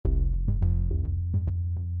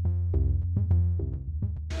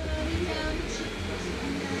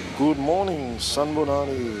Good morning,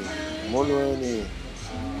 Sanbonani, Molweni,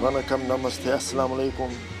 Vanakam, Namaste, Assalamu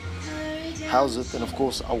alaikum. How's it? And of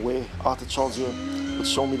course, away, Arthur Charles here with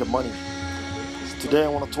Show Me the Money. Today I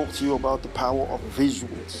want to talk to you about the power of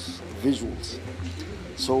visuals.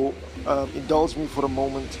 So indulge me for a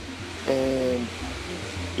moment and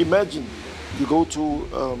imagine you go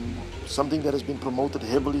to something that has been promoted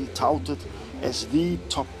heavily, touted as the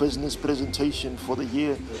top business presentation for the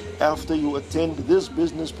year. After you attend this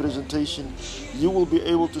business presentation, you will be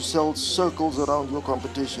able to sell circles around your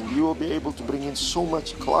competition. You will be able to bring in so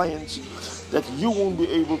much clients that you won't be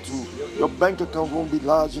able to, your bank account won't be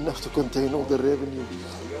large enough to contain all the revenue.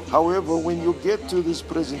 However, when you get to this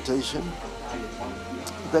presentation,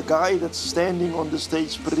 the guy that's standing on the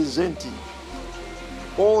stage presenting,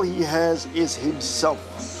 all he has is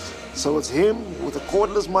himself. So it's him with a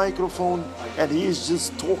cordless microphone and he is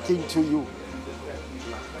just talking to you.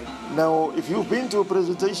 Now, if you've been to a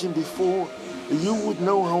presentation before, you would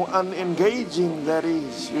know how unengaging that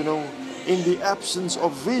is, in the absence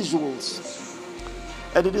of visuals.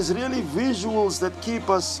 And it is really visuals that keep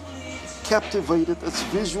us captivated. It's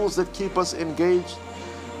visuals that keep us engaged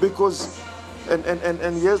because, and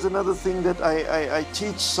here's another thing that I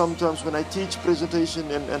teach sometimes when I teach presentation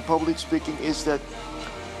and public speaking is that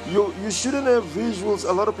you shouldn't have visuals.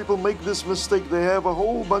 A lot of people make this mistake. They have a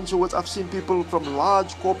whole bunch of words. I've seen people from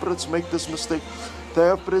large corporates make this mistake. They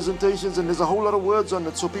have presentations and there's a whole lot of words on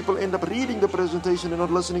it. So people end up reading the presentation and not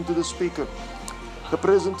listening to the speaker. The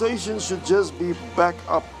presentation should just be back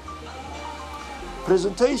up.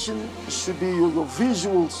 Presentation should be, your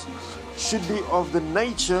visuals should be of the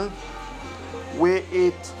nature where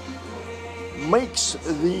it makes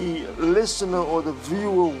the listener or the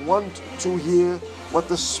viewer want to hear what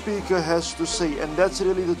the speaker has to say, and that's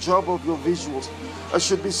really the job of your visuals. It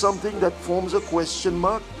should be something that forms a question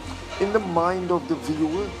mark in the mind of the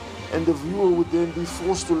viewer, and the viewer would then be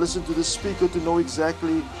forced to listen to the speaker to know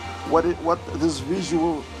exactly what this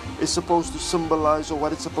visual is supposed to symbolize or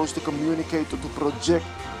what it's supposed to communicate or to project,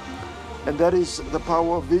 and that is the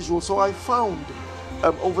power of visuals. So I found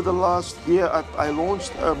over the last year, I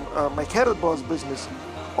launched my Carrot Bars business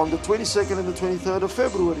on the 22nd and the 23rd of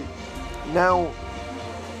February. Now,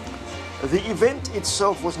 the event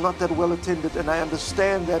itself was not that well attended, and I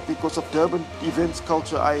understand that because of Durban events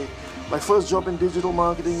culture. My first job in digital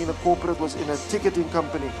marketing in a corporate was in a ticketing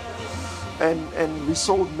company, and we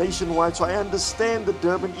sold nationwide, so I understand the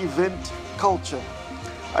Durban event culture.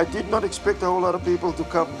 I did not expect a whole lot of people to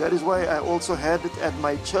come. That is why I also had it at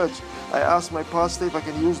my church. I asked my pastor if I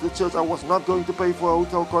can use the church. I was not going to pay for a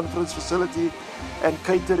hotel conference facility and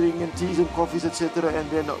catering and teas and coffees, etc. and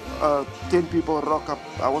then 10 people rock up.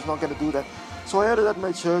 I was not going to do that. So I had it at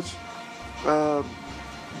my church.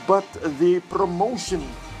 But the promotion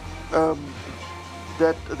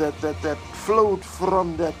that flowed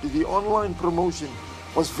from that, the online promotion,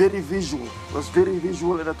 was very visual.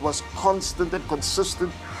 And it was constant and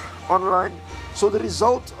consistent online. So the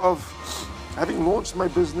result of having launched my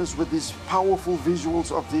business with these powerful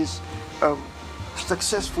visuals of these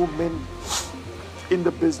successful men in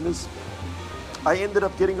the business, I ended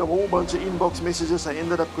up getting a whole bunch of inbox messages. I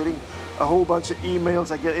ended up getting a whole bunch of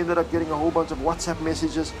emails. Ended up getting a whole bunch of WhatsApp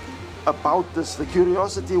messages about this. The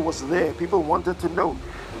curiosity was there. People wanted to know.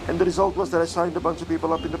 And the result was that I signed a bunch of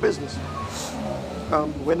people up in the business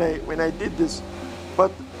when I did this.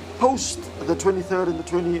 But post the 23rd and the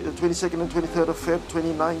 22nd and 23rd of Feb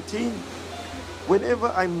 2019, whenever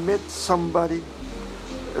I met somebody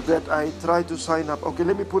that I try to sign up, okay,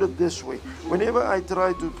 let me put it this way. Whenever I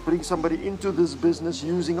try to bring somebody into this business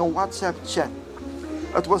using a WhatsApp chat,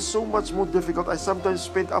 it was so much more difficult. I sometimes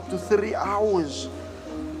spent up to 3 hours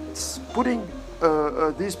putting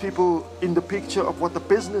these people in the picture of what the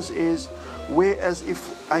business is, whereas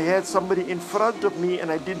if I had somebody in front of me and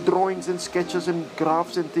I did drawings and sketches and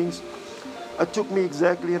graphs and things, it took me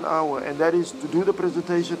exactly an hour, and that is to do the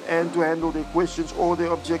presentation and to handle their questions or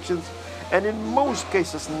their objections. And in most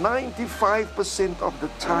cases, 95% of the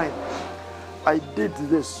time I did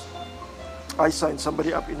this, I signed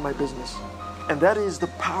somebody up in my business. And that is the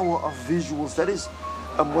power of visuals. That is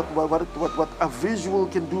what a visual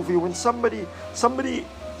can do for you. When somebody,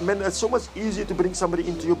 man, it's so much easier to bring somebody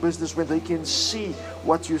into your business when they can see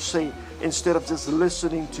what you say instead of just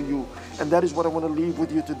listening to you. And that is what I want to leave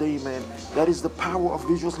with you today, man. That is the power of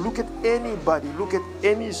visuals. Look at anybody, look at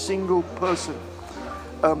any single person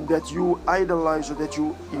that you idolize or that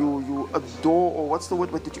you adore, or what's the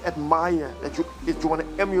word, but that you admire, that you want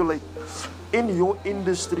to emulate in your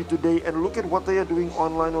industry today, and look at what they are doing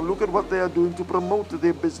online, or look at what they are doing to promote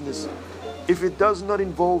their business. If it does not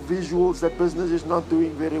involve visuals, that business is not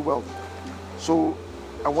doing very well. So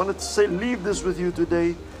I wanted to say, leave this with you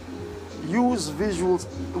today. Use visuals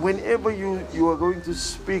whenever you are going to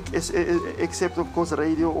speak, except of course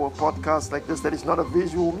radio or a podcast like this that is not a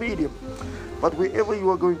visual medium. But wherever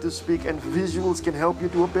you are going to speak and visuals can help you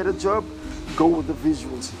do a better job, go with the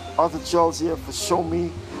visuals. Arthur Charles here for Show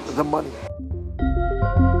Me the Money.